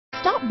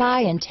Stop by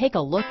and take a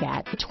look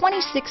at the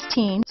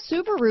 2016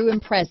 Subaru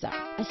Impreza.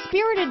 A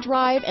spirited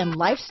drive and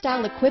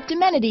lifestyle-equipped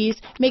amenities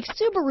make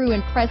Subaru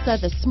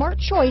Impreza the smart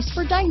choice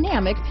for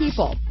dynamic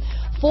people.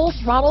 Full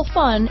throttle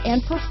fun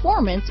and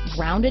performance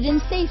grounded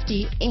in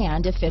safety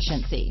and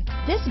efficiency.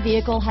 This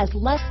vehicle has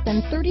less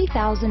than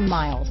 30,000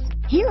 miles.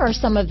 Here are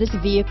some of this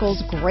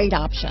vehicle's great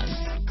options: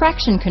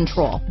 traction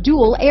control,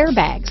 dual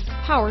airbags,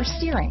 power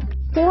steering,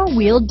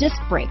 four-wheel disc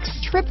brakes,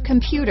 trip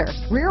computer,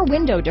 rear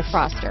window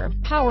defroster,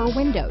 power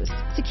windows,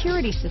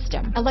 security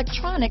system,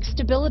 electronic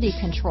stability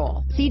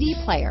control, CD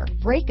player,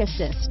 brake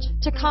assist,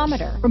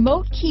 tachometer,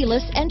 remote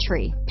keyless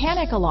entry,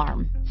 panic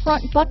alarm,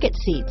 front bucket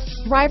seats,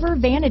 driver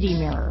vanity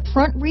mirror,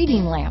 front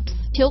reading lamps,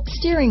 tilt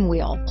steering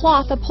wheel,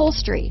 cloth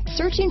upholstery.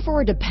 Searching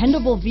for a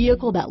dependable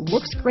vehicle that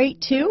looks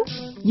great too?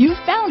 You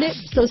found it,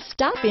 so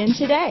stop in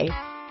today.